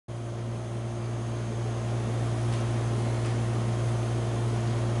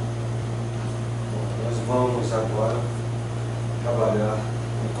vamos agora trabalhar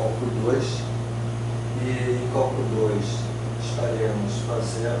com cálculo 2 e em cálculo 2 estaremos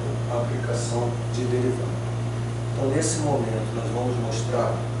fazendo a aplicação de derivada. Então, nesse momento, nós vamos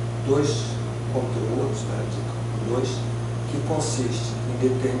mostrar dois conteúdos, né, de cálculo 2, que consiste em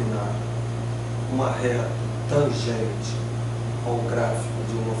determinar uma reta tangente ao gráfico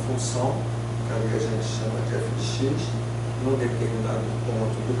de uma função, que ali a gente chama de f de x, num determinado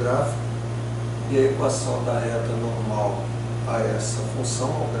ponto do gráfico, e a equação da reta normal a essa função,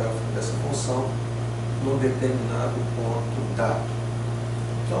 ao gráfico dessa função, num determinado ponto dado.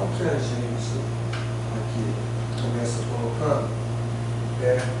 Então, o que a gente aqui começa colocando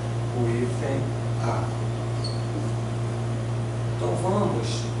é o item A. Então,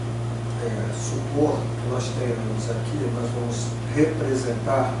 vamos supor que nós tenhamos aqui, nós vamos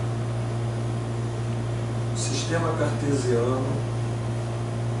representar o sistema cartesiano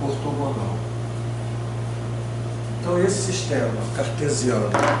ortogonal. Então, esse sistema cartesiano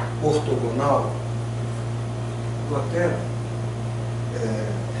ortogonal, vou até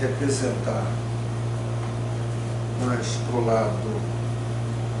representar mais para o lado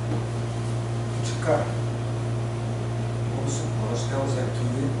de cá. Vamos supor, nós temos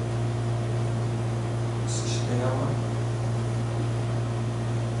aqui o sistema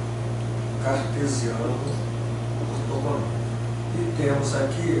cartesiano ortogonal. E temos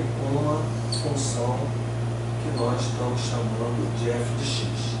aqui uma função que nós estamos chamando de f de x.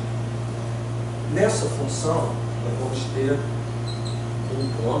 Nessa função, nós vamos ter um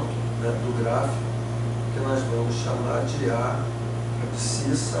ponto, né, do gráfico que nós vamos chamar de A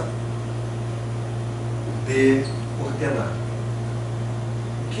abscissa B ordenada.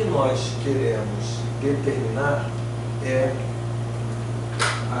 O que nós queremos determinar é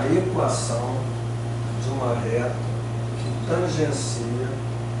a equação de uma reta que tangencia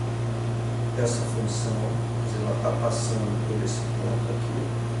essa função, ela está passando por esse ponto aqui.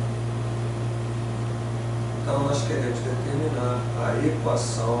 Então, nós queremos determinar a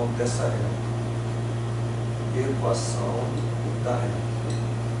equação dessa reta. Equação da reta.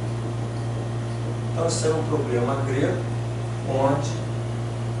 Então, esse é um problema grego, onde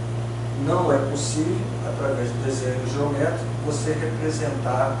não é possível, através do desenho geométrico, você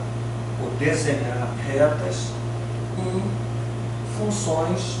representar ou desenhar retas em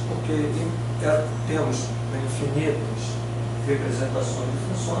funções, porque temos infinitas representações de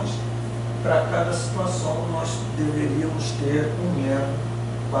funções. Para cada situação, nós deveríamos ter um método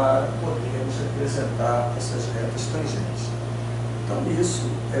para podermos representar essas retas tangentes. Então, isso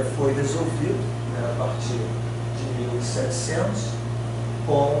foi resolvido, né, a partir de 1700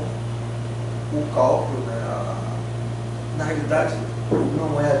 com o cálculo, né, na realidade,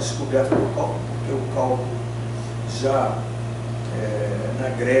 não é a descoberta do cálculo, porque o cálculo já na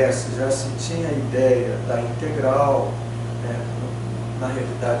Grécia já se tinha a ideia da integral, né? Na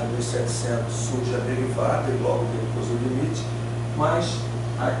realidade, em 1700 surge a derivada e logo depois o limite, mas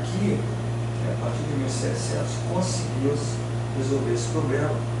aqui, a partir de 1700, conseguiu-se resolver esse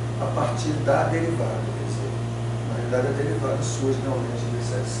problema a partir da derivada. Quer dizer, na realidade, a derivada surge realmente em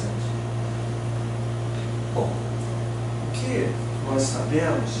 1700. Bom, o que nós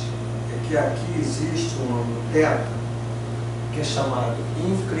sabemos é que aqui existe um ângulo θ, que é chamado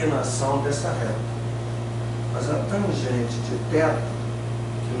inclinação dessa reta. Mas a tangente de θ,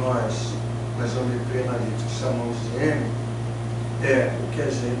 que nós, na geometria analítica, chamamos de M, é o que a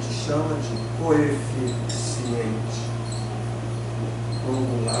gente chama de coeficiente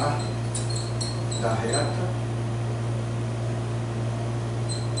angular da reta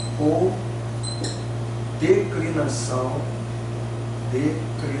ou declinação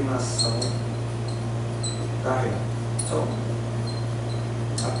da reta. Então,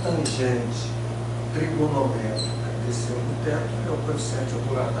 a tangente trigonométrica desse ângulo θ é o coeficiente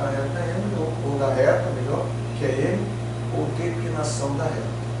angular da reta M, ou da reta, melhor, que é M, ou declinação da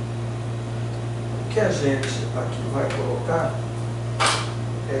reta. O que a gente aqui vai colocar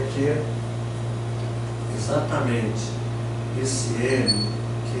é que exatamente esse M,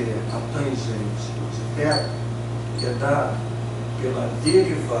 que é a tangente de θ, que é dado pela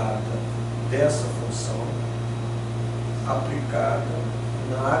derivada dessa função aplicada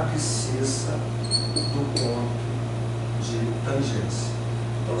na abscissa do ponto de tangência.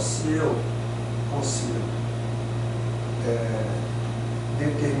 Então, se eu consigo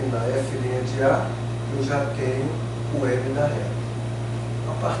determinar f' de A, eu já tenho o M da reta.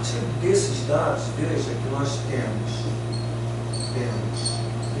 A partir desses dados, veja que nós temos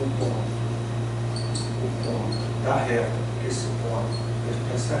o ponto da reta, porque esse ponto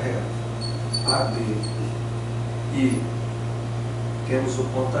pertence à reta, AB, e temos o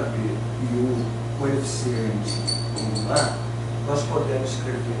ponto AB e o coeficiente angular, nós podemos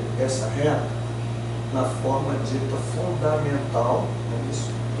escrever essa reta na forma dita fundamental, né,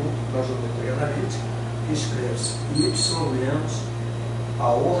 isso tudo na geometria analítica, que escreve-se y menos a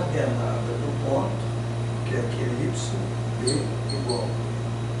ordenada do ponto, que é aquele y, b igual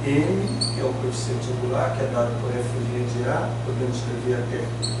m, que é o coeficiente angular, que é dado por f' de A, podemos escrever até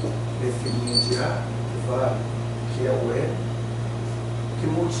f' de A, que vale, que é o E, que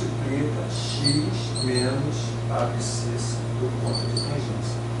multiplica x menos a abscissa do ponto de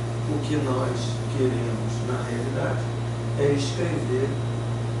tangência. O que nós queremos, na realidade, é escrever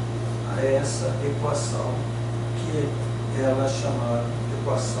essa equação, que ela é chamada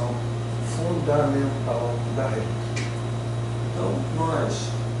equação fundamental da reta. Então, nós,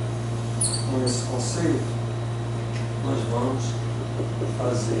 com esse conceito, nós vamos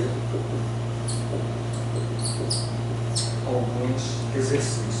fazer alguns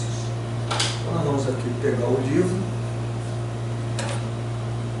exercícios. Então, nós vamos aqui pegar o livro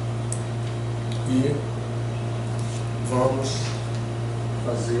e vamos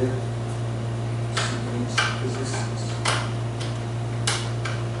fazer o seguinte exercício.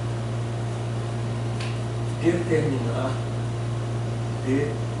 Determinar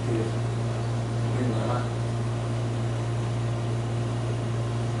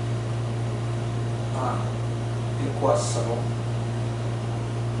a equação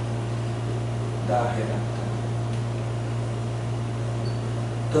da reta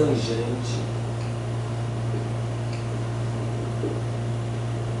tangente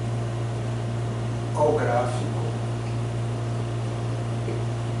ao gráfico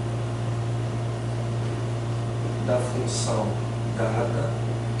da função dada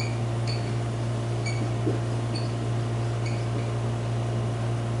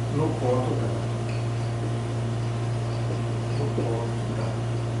no ponto dado.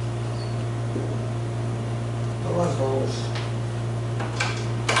 Então nós vamos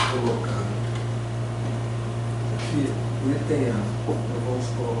colocar aqui o item A. Nós vamos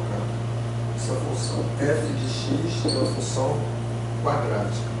colocar essa função f de x, que é uma função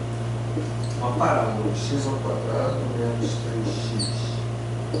quadrática. Uma parábola, x ao quadrado menos 3x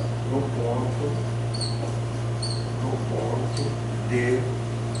no ponto de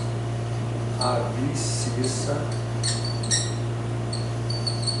abscissa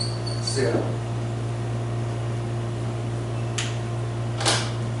zero.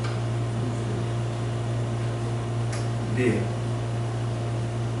 B,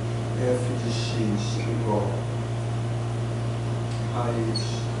 f de x igual a raiz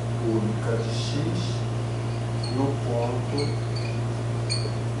única de x no ponto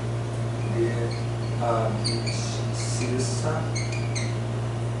de abscissa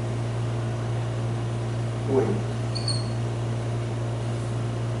 8.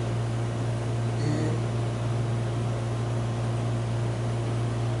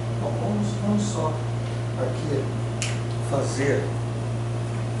 Bom, vamos só aqui fazer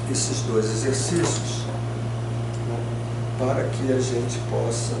esses dois exercícios, né, para que a gente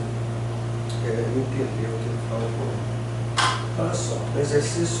possa entender o que ele fala por aí. Olha só,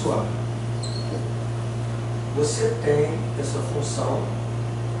 exercício A. Você tem essa função,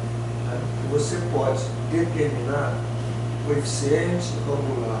 né, que você pode determinar o coeficiente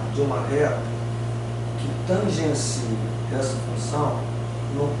angular de uma reta que tangencie essa função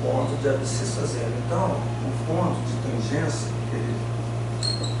no ponto de abscissa zero. Então, o ponto de tangência que ele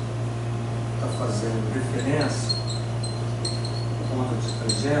está fazendo referência, o ponto de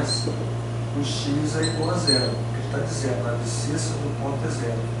tangência, o x é igual a zero, porque ele está dizendo a abscissa do ponto é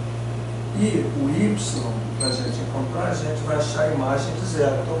zero. E o y, para a gente encontrar, a gente vai achar a imagem de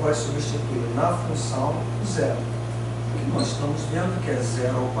zero, então vai substituir na função zero. O que nós estamos vendo que é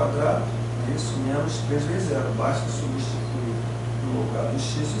zero ao quadrado, isso menos 3 vezes zero, basta substituir no lugar do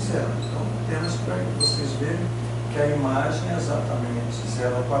x o zero. Então, apenas para vocês verem que a imagem é exatamente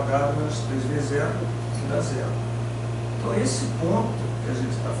zero ao quadrado menos 3 vezes zero, que dá zero. Então, esse ponto que a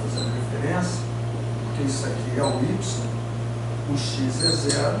gente está fazendo referência, porque isso aqui é o y, o x é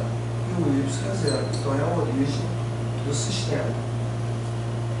zero e o y é zero. Então, é a origem do sistema.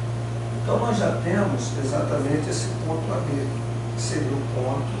 Então, nós já temos exatamente esse ponto AB, que seria o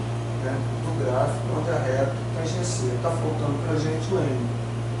ponto, né, do gráfico onde a reta tangencia. Está faltando para a gente o m.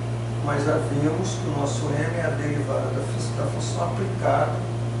 Mas já vimos que o nosso m é a derivada da função aplicada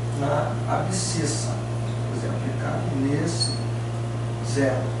na abscissa. Quer dizer, aplicado nesse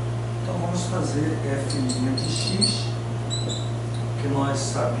zero. Então vamos fazer f' de x, que nós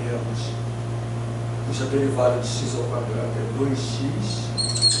sabemos, cuja derivada de x ao quadrado é 2x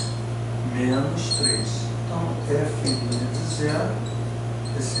menos 3. Então f' de zero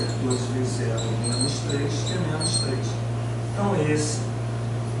vai ser 2 vezes 0 menos 3, que é menos 3. Então esse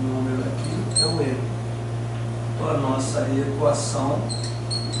número aqui é o M. Então a nossa equação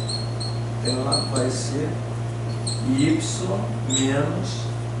ela vai ser y menos,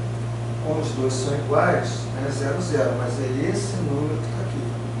 como os dois são iguais, né, 0, 0, mas é esse número que está aqui,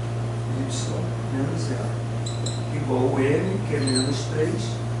 y menos 0, igual o m, que é menos 3,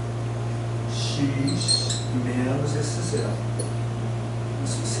 x menos esse 0. E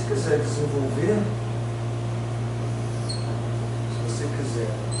se você quiser desenvolver,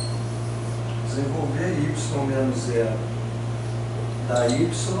 y menos 0 dá y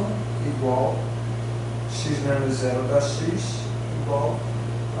igual x menos 0 dá x igual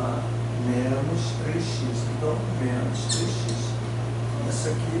a menos 3x. Então, menos 3x. Essa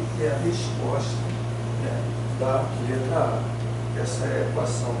aqui é a resposta, né, da letra A. Essa é a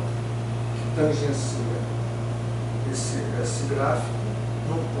equação que tangencia esse gráfico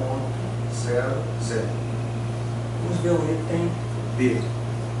no ponto 0, 0. Vamos ver o item B.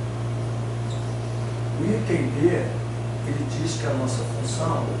 O item B, ele diz que a nossa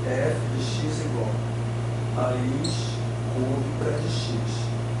função é f de x igual a raiz cúbica de x.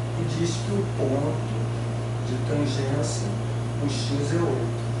 E diz que o ponto de tangência, o x é 8.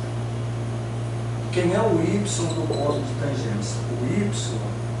 Quem é o y do ponto de tangência? O y,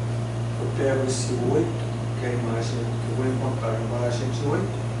 eu pego esse 8, que é a imagem, que eu vou encontrar a imagem de 8,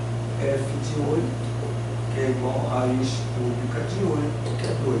 f de 8, que é igual a raiz cúbica de 8, que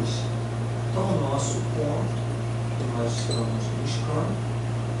é 2. Então, o nosso ponto que nós estamos buscando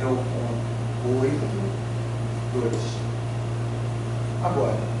é o ponto 8, 2.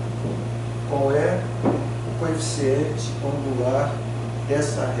 Agora, qual é o coeficiente angular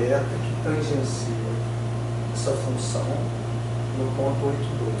dessa reta que tangencia essa função no ponto 8,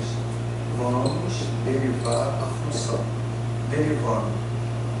 2? Vamos derivar a função. Derivando.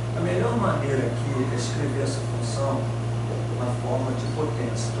 A melhor maneira aqui é escrever essa função na forma de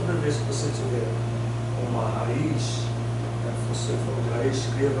potência. Toda vez que você tiver uma raiz, né, função de raiz,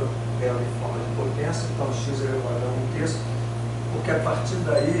 escreva ela em forma de potência, então x elevado a 1/3, porque a partir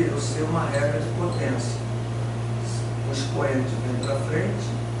daí eu sei uma regra de potência. O expoente vem para frente,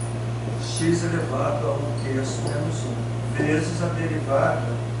 x elevado a 1/3 menos 1, vezes a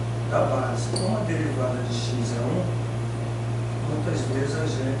derivada da base. Como a derivada de x é 1, muitas vezes a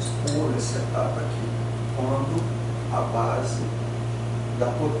gente pula essa etapa aqui, quando a base da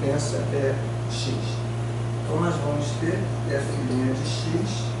potência é x. Então nós vamos ter f' de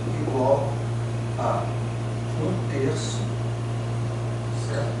x igual a 1/3,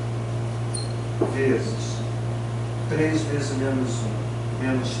 certo? Vezes 3 vezes menos 1,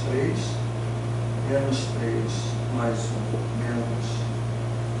 menos 3, menos 3 mais 1, menos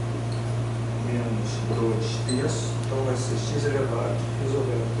 2/3. Então vai ser x elevado,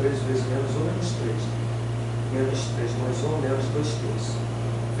 resolvendo 3 vezes menos 1, menos 3. Menos 3 mais 1, menos 2/3,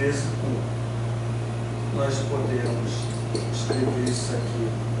 vezes 1. Nós podemos escrever isso aqui,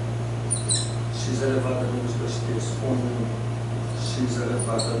 x elevado a menos 2/3 como x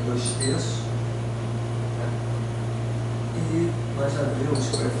elevado a 2/3. Né? E nós já vimos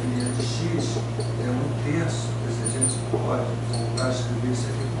que a f' de x é 1/3, quer dizer, a gente pode voltar a escrever isso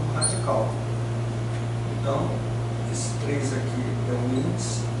aqui como radical. Então, esse 3 aqui é um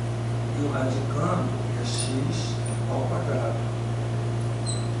índice e o radicando é x ao quadrado.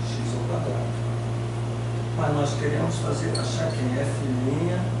 X ao quadrado. Mas nós queremos achar quem é f'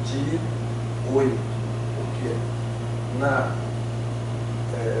 de 8. Porque na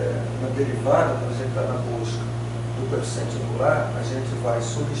derivada, quando a gente está na busca do coeficiente angular, a gente vai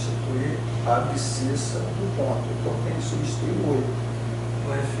substituir a abscissa do ponto. Então tem que substituir o 8.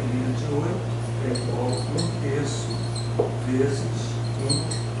 Então f' de 8 é igual a 1/3 vezes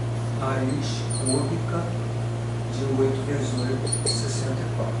 1 raiz cúbica de 8 vezes 8,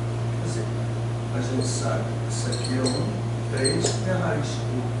 64. Quer dizer, a gente sabe que isso aqui é 1, 3, é a raiz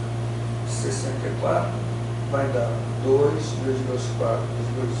cúbica de 64, vai dar 2 vezes 2, 4,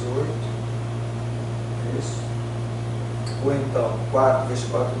 vezes 2, 8, é isso? Ou então, 4 vezes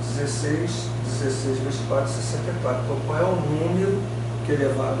 4, 16, 16 vezes 4, 64. Então, qual é o número que é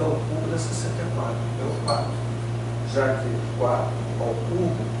elevado ao cubo da 64? É o 4. Já que 4 ao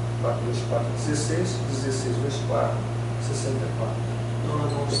cubo, 4 vezes 4, 16, 16 vezes 4, 64. Então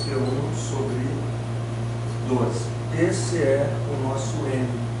nós vamos ter 1 sobre 12. Esse é o nosso M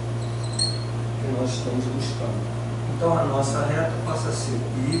que nós estamos buscando. Então a nossa reta passa a ser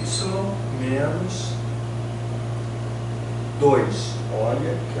y menos 2.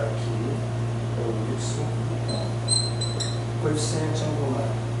 Olha que aqui é o y. Então, coeficiente angular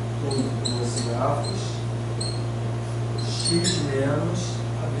 1/12, x menos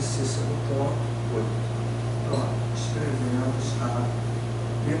abscissa do ponto 8. Pronto, escrevemos a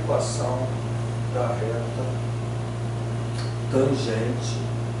equação da reta tangente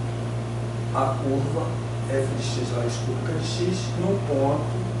à curva f de x raiz cúbica de x no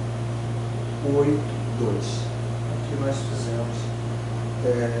ponto 8, 2. Aqui nós fizemos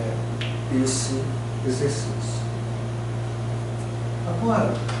esse exercício.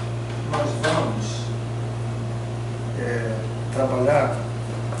 Agora, nós vamos trabalhar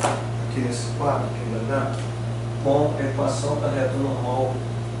aqui nesse quadro, que ainda dá, com a equação da reta normal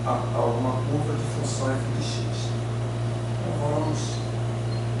a uma curva de função f de x. Então, vamos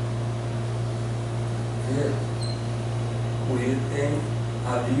ver o item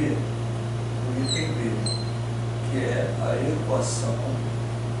ali, o item B, que é a equação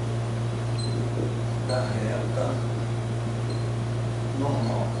da reta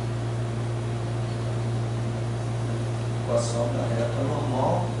normal. Equação da reta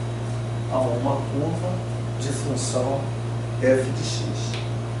normal a uma curva de função f de x.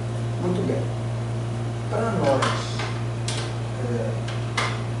 Muito bem. Para nós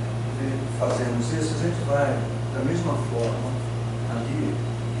fazermos isso, a gente vai, da mesma forma, ali,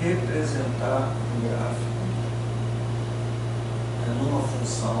 representar um gráfico numa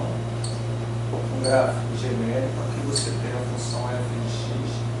função, um gráfico genérico. Aqui você tem a função f de x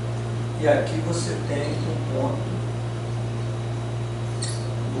e aqui você tem um ponto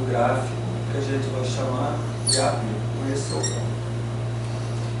do gráfico que a gente vai chamar de AB. Esse é o ponto.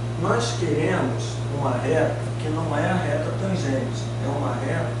 Nós queremos uma reta que não é a reta tangente, é uma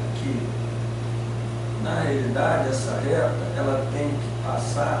reta que, na realidade, essa reta ela tem que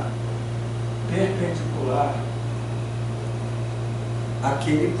passar perpendicular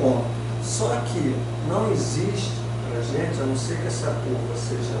àquele ponto. Só que não existe para a gente, a não ser que essa curva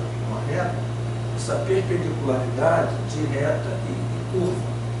seja uma reta, essa perpendicularidade de reta e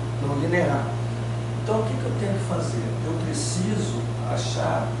curva, não linear. Então, o que eu tenho que fazer? Eu preciso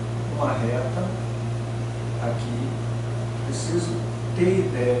achar uma reta aqui, preciso ter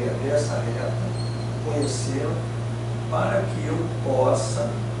ideia dessa reta, conhecê-la, para que eu possa,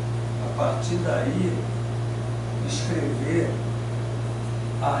 a partir daí, escrever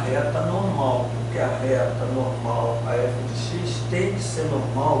a reta normal, porque a reta normal, a f de x, tem que ser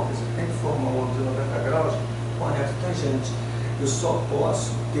normal, quer dizer, tem que formar um ângulo de 90 graus com a reta tangente. Eu só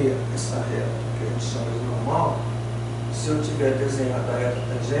posso ter essa reta, que a gente chama de normal, se eu tiver desenhado a reta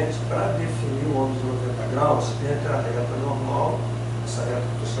tangente para definir o ângulo de 90 graus entre a reta normal, essa reta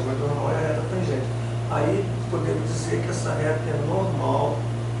que eu chamo de normal, e a reta tangente. Aí podemos dizer que essa reta é normal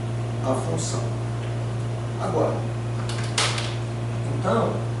à função. Agora,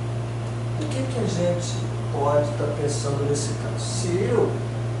 então, o que a gente pode estar pensando nesse caso? Se eu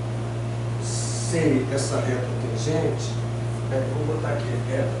sei essa reta tangente, vou botar aqui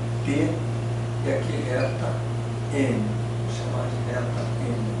reta T e aqui reta N. Vou chamar de reta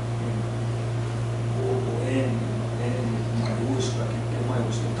N. Ou N maiúsculo, aqui T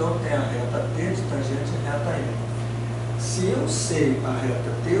maiúsculo. Então tem a reta T de tangente e a reta N. Se eu sei a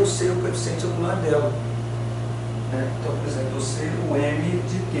reta T, eu sei o coeficiente angular dela. Então, por exemplo, eu sei o M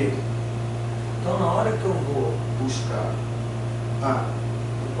de T. Então, na hora que eu vou buscar a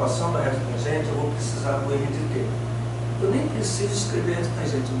equação da reta tangente, eu vou precisar do M de T. Eu nem preciso escrever a reta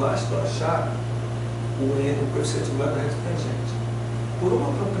tangente, basta eu achar o coeficiente angular da reta tangente. Por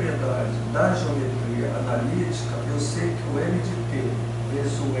uma propriedade da geometria analítica, eu sei que o M de T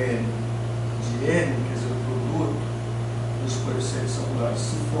vezes o M de N, quer dizer, o produto dos coeficientes angulares,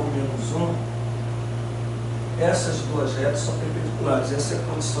 se for menos 1, essas duas retas são perpendiculares. Essa é a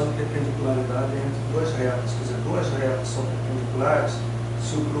condição de perpendicularidade entre duas retas. Quer dizer, duas retas são perpendiculares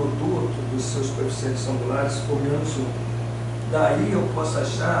se o produto dos seus coeficientes angulares for menos 1. Daí eu posso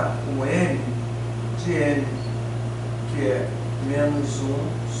achar o M de N, que é menos 1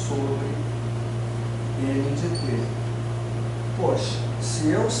 sobre N de T. Poxa, se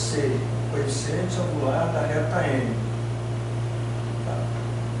eu sei o coeficiente angular da reta N,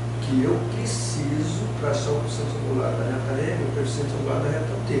 que eu preciso para achar o coeficiente angular da reta N, o coeficiente angular da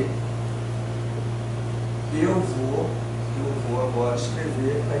reta T. Eu vou agora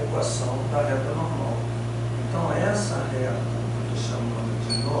escrever a equação da reta normal. Então, essa reta, que eu estou chamando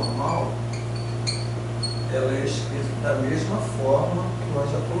de normal, ela é escrita da mesma forma que nós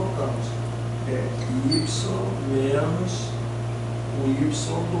já colocamos. É y menos o y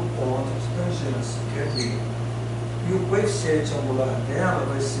do ponto de tangência, que é D. E o coeficiente angular dela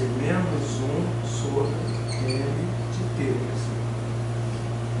vai ser menos 1 sobre M de T.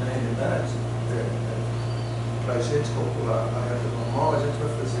 Na realidade, para a gente calcular a reta normal, a gente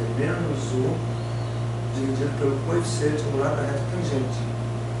vai fazer menos 1 dividido pelo coeficiente angular da reta tangente.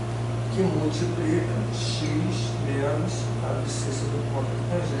 que multiplica x menos a abscissa do ponto de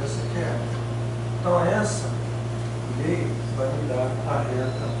tangência, que é reta. Então essa lei vai me dar a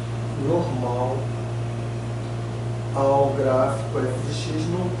reta normal ao gráfico f de x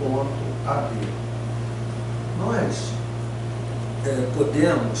no ponto AB. Nós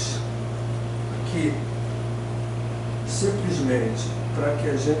podemos aqui, simplesmente, para que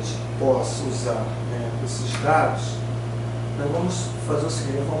a gente possa usar, né, esses dados, nós vamos fazer o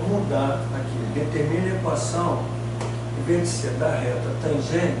seguinte, vamos mudar aqui, determine a equação, em vez de ser da reta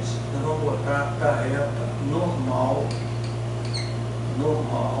tangente, nós vamos botar da reta normal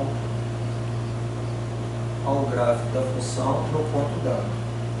ao gráfico da função no ponto dado.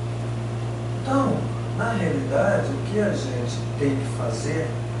 Então, na realidade, o que a gente tem que fazer,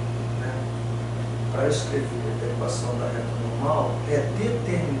 né, para escrever a equação da reta normal é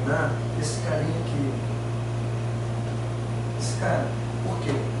determinar esse carinha aqui. Esse cara. Por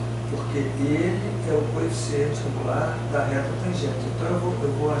quê? Porque ele é o coeficiente angular da reta tangente. Então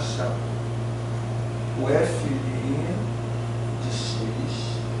eu vou achar o f' de x,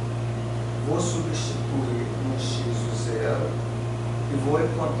 vou substituir no x o zero e vou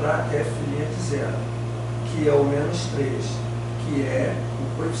encontrar f' de zero, que é o menos 3, que é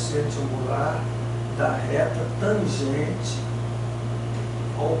o coeficiente angular da reta tangente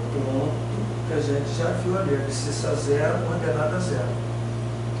ao ponto que a gente já viu ali, abscissa zero, ordenada zero.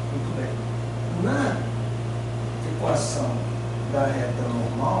 Muito bem. Na equação da reta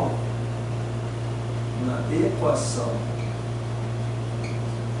normal,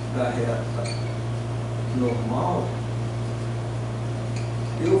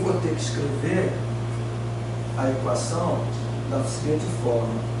 eu vou ter que escrever a equação da seguinte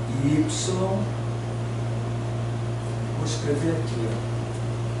forma: y, vou escrever aqui,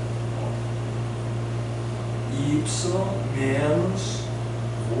 y menos,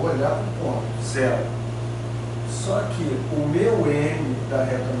 vou olhar para o ponto, zero. Só que o meu n da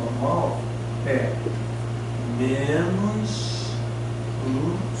reta normal é menos 1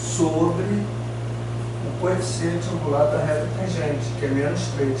 sobre o coeficiente angular da reta tangente, que é menos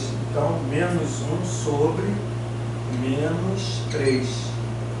 3. Então, menos 1 sobre menos 3,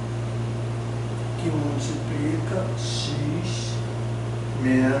 que multiplica x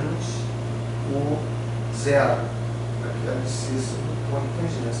menos o zero, aqui é a abscissa do ponto de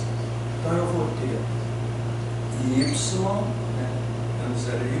tangência. Então eu vou ter y, né, menos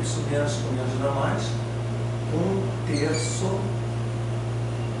 0 é y, menos com menos dá mais, 1/3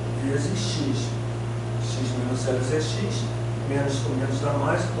 vezes x. X menos 0 é x, menos com menos dá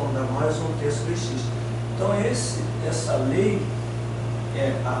mais, então dá mais 1/3 vezes x. Então essa lei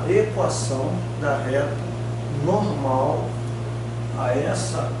é a equação da reta normal a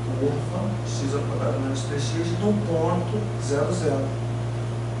essa curva, x ao quadrado menos 3x, no ponto 0, 0.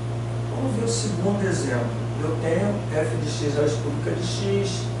 Vamos ver o segundo exemplo. Eu tenho f de x raiz cúbica de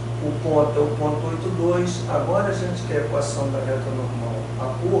x, o ponto é o ponto 8,2. Agora a gente quer a equação da reta normal, a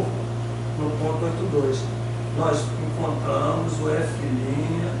curva, no ponto 8,2. Nós encontramos o f'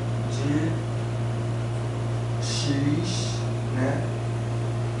 de x, né,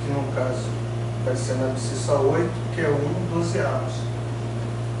 que no caso vai ser na abscissa 8, que é 1/12.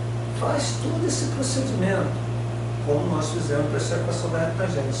 Faz todo esse procedimento, como nós fizemos para essa equação da reta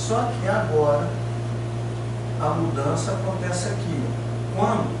tangente. Só que agora a mudança acontece aqui.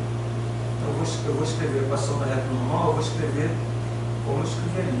 Quando eu vou escrever a equação da reta normal, eu vou escrever como eu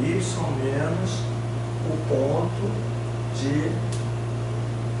escreveria y menos o ponto de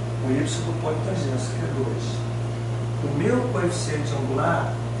o y do ponto de tangência, que é 2. O meu coeficiente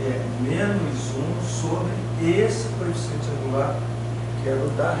angular é menos 1 sobre esse coeficiente angular, que é o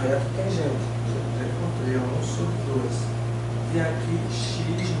da reta tangente. Já encontrei 1 sobre 2. E aqui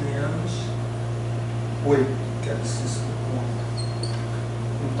x menos 8, que é a abscissa do ponto.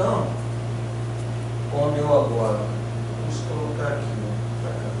 Então, quando eu agora, vamos colocar aqui, né,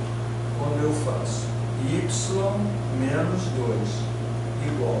 para cá, quando eu faço y menos 2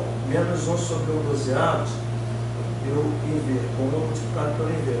 igual menos 1 sobre 1/12, eu inverto, como eu multiplicar pelo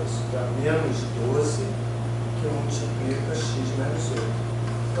inverso, dá menos 12, que multiplica x menos 8.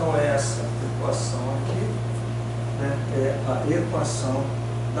 Então essa equação aqui, né, é a equação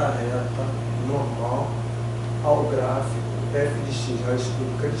da reta normal ao gráfico f de x raiz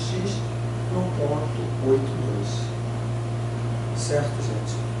cúbica de x no ponto 8,2. Certo,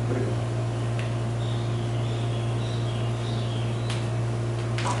 gente? Obrigado.